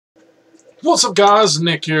What's up, guys?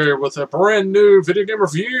 Nick here with a brand new video game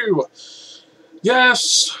review.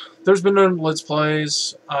 Yes, there's been no Let's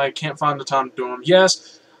Plays. I can't find the time to do them.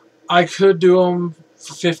 Yes, I could do them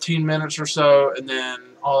for 15 minutes or so and then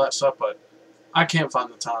all that stuff, but I can't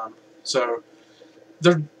find the time. So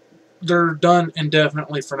they're done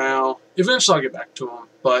indefinitely for now. Eventually I'll get back to them,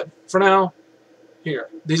 but for now, here.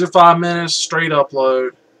 These are 5 minutes, straight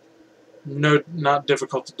upload. No, not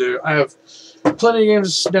difficult to do. I have plenty of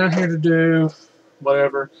games down here to do,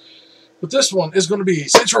 whatever. But this one is going to be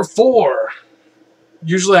Saints Row 4.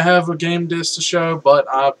 Usually I have a game disc to show, but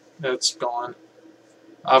it's gone.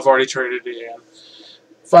 I've already traded it in.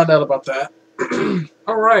 Find out about that.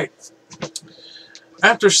 Alright.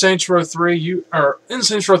 After Saints Row 3, in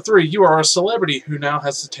Saints Row 3, you are a celebrity who now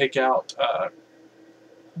has to take out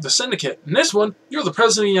the Syndicate. In this one, you're the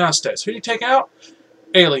President of the United States. Who do you take out?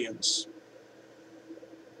 Aliens.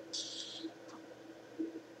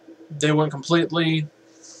 They went completely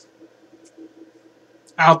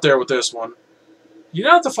out there with this one. You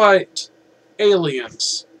don't have to fight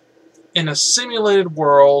aliens in a simulated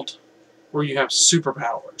world where you have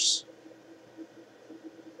superpowers.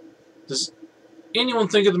 Does anyone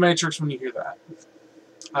think of the Matrix when you hear that?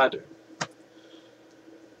 I do.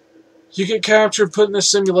 You get captured, put in a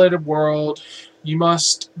simulated world. You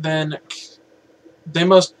must then... They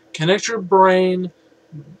must connect your brain,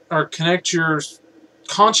 or connect your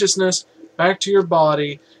consciousness back to your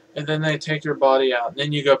body, and then they take your body out. And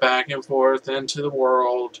then you go back and forth into the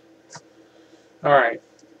world. Alright.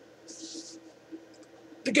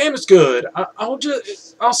 The game is good.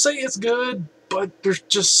 I'll say it's good, but there's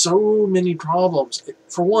just so many problems.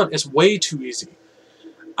 For one, it's way too easy.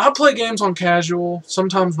 I play games on casual,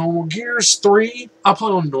 sometimes normal. Gears 3, I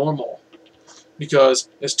play on normal, because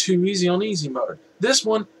it's too easy on easy mode. This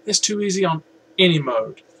one is too easy on any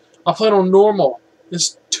mode. I played on normal.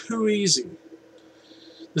 It's too easy.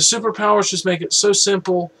 The superpowers just make it so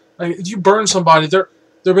simple. Like, if you burn somebody, they're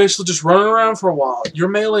basically just running around for a while. Your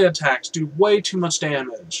melee attacks do way too much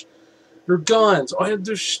damage. Your guns, all you have to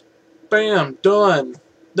do is bam, done.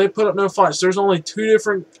 They put up no fights. There's only 2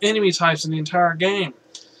 different enemy types in the entire game.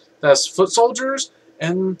 That's foot soldiers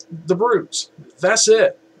and the brutes. That's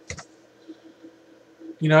it.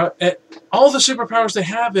 You know, all the superpowers they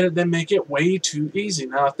have in it, they make it way too easy.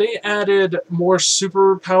 Now, if they added more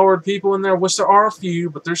superpowered people in there, which there are a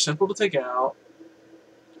few, but they're simple to take out.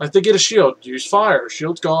 Like, they get a shield, use fire.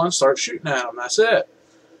 Shield's gone, start shooting at them. That's it.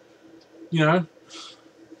 You know?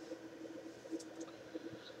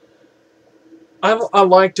 I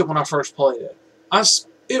liked it when I first played it.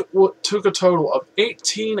 It took a total of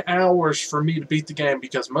 18 hours for me to beat the game,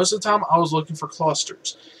 because most of the time I was looking for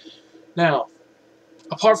clusters. Now,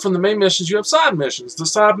 apart from the main missions, you have side missions. The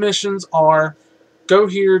side missions are, go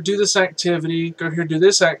here, do this activity, go here, do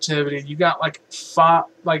this activity. You got like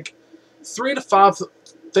 3 to 5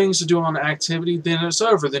 things to do on the activity, then it's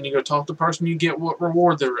over. Then you go talk to the person, you get what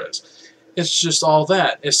reward there is. It's just all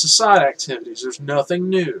that. It's the side activities. There's nothing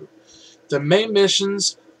new. The main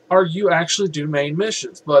missions are you actually do main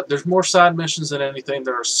missions, but there's more side missions than anything.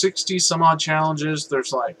 There are 60 some odd challenges.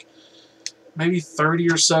 There's like maybe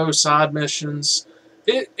 30 or so side missions.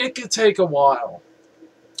 It could take a while.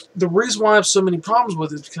 The reason why I have so many problems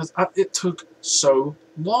with it is because it took so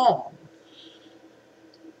long.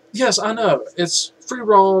 Yes, I know, it's free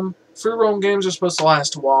roam. Free roam games are supposed to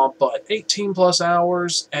last a while, but 18 plus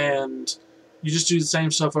hours and you just do the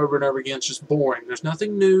same stuff over and over again. It's just boring. There's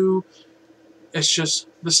nothing new. It's just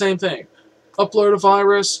the same thing. Upload a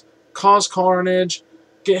virus, cause carnage,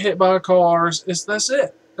 get hit by cars. That's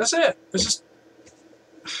it. That's it. It's just...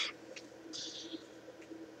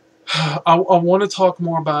 I want to talk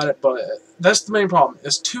more about it, but that's the main problem.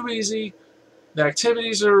 It's too easy. The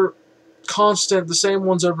activities are constant, the same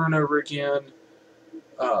ones over and over again.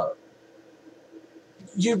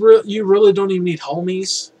 You really don't even need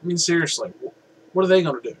homies. I mean, seriously, what are they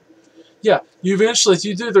going to do? Yeah, you eventually, if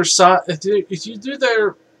you do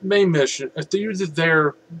their main mission, if you do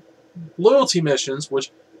their loyalty missions,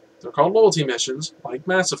 which they're called loyalty missions, like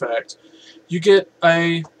Mass Effect, you get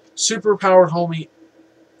a super-powered homie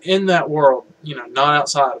in that world, you know, not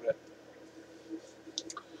outside of it.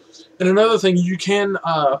 And another thing, you can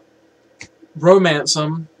romance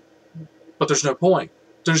them, but there's no point.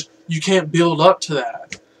 You can't build up to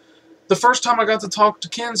that. The first time I got to talk to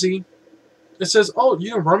Kenzie, it says, oh,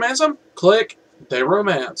 you can romance them? Click, they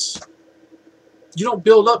romance. You don't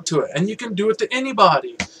build up to it, and you can do it to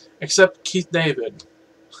anybody, except Keith David.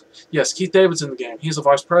 Yes, Keith David's in the game. He's the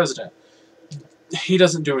vice president. He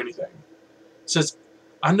doesn't do anything. It says,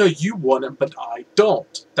 I know you want him, but I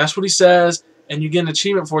don't. That's what he says, and you get an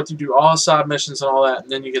achievement for it. You do all side missions and all that,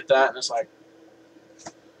 and then you get that, and it's like,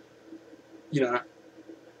 you know.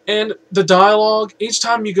 And the dialogue, each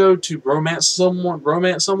time you go to romance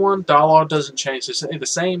someone, dialogue doesn't change. It's the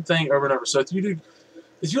same thing over and over. So if you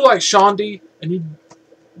like Shaundi and you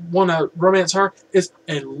want to romance her, it's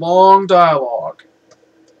a long dialogue.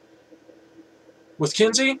 With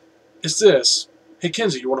Kinzie, it's this. Hey,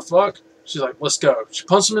 Kinzie, you want to fuck? She's like, let's go. She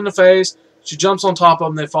punches him in the face. She jumps on top of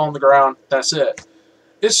him. They fall on the ground. That's it.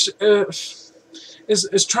 It's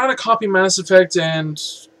trying to copy Mass Effect and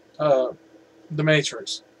The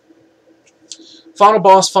Matrix. Final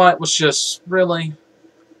boss fight was just really...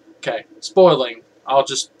 Okay, spoiling. I'll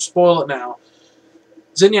just spoil it now.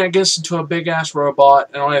 Zinyak gets into a big-ass robot,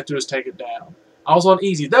 and all I have to do is take it down. I was on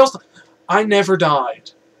easy. I never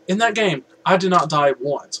died. In that game, I did not die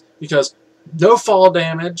once. Because no fall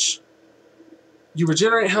damage. You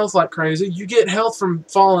regenerate health like crazy. You get health from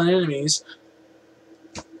fallen enemies.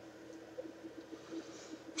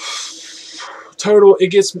 Total, it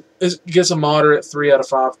gets a moderate 3 out of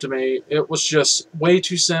 5 to me. It was just way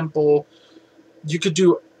too simple. They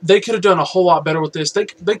could have done a whole lot better with this. They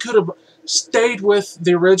could have stayed with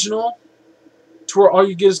the original, to where all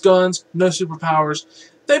you get is guns, no superpowers.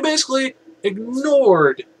 They basically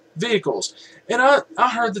ignored vehicles. And I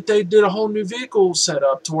heard that they did a whole new vehicle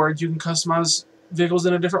setup to where you can customize vehicles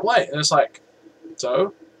in a different way. And it's like,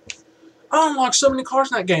 so? I unlocked so many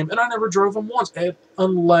cars in that game, and I never drove them once,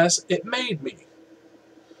 unless it made me.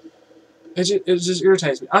 It just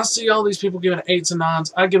irritates me. I see all these people giving it 8s and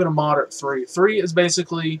 9s. I give it a moderate 3. 3 is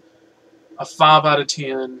basically a 5 out of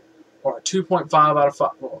 10, or a 2.5 out of 5.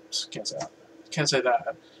 Well, can't say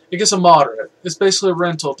that. It gets a moderate. It's basically a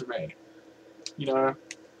rental to me. You know,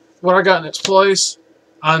 what I got in its place,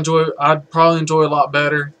 I'd probably enjoy a lot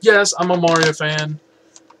better. Yes, I'm a Mario fan.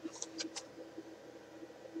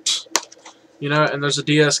 You know, and there's a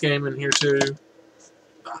DS game in here too.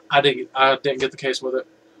 I didn't get the case with it.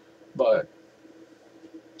 But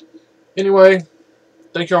anyway,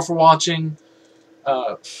 thank y'all for watching.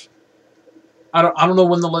 I don't know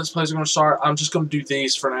when the Let's Plays are going to start. I'm just going to do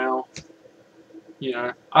these for now. You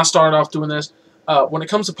know, I started off doing this. When it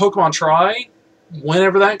comes to Pokemon Try,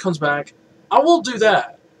 whenever that comes back, I will do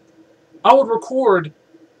that. I would record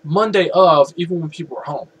Monday of, even when people are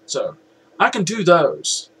home. So I can do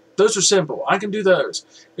those. Those are simple. I can do those.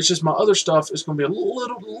 It's just my other stuff is going to be a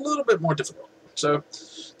little bit more difficult. So,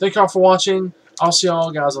 thank y'all for watching. I'll see y'all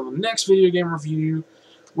guys on the next video game review,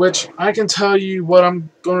 which I can tell you what I'm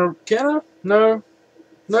going to... Can I?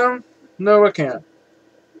 No, I can't.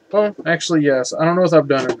 Well, actually, yes. I don't know if I've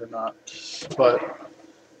done it or not. But,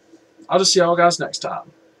 I'll just see y'all guys next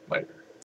time. Later.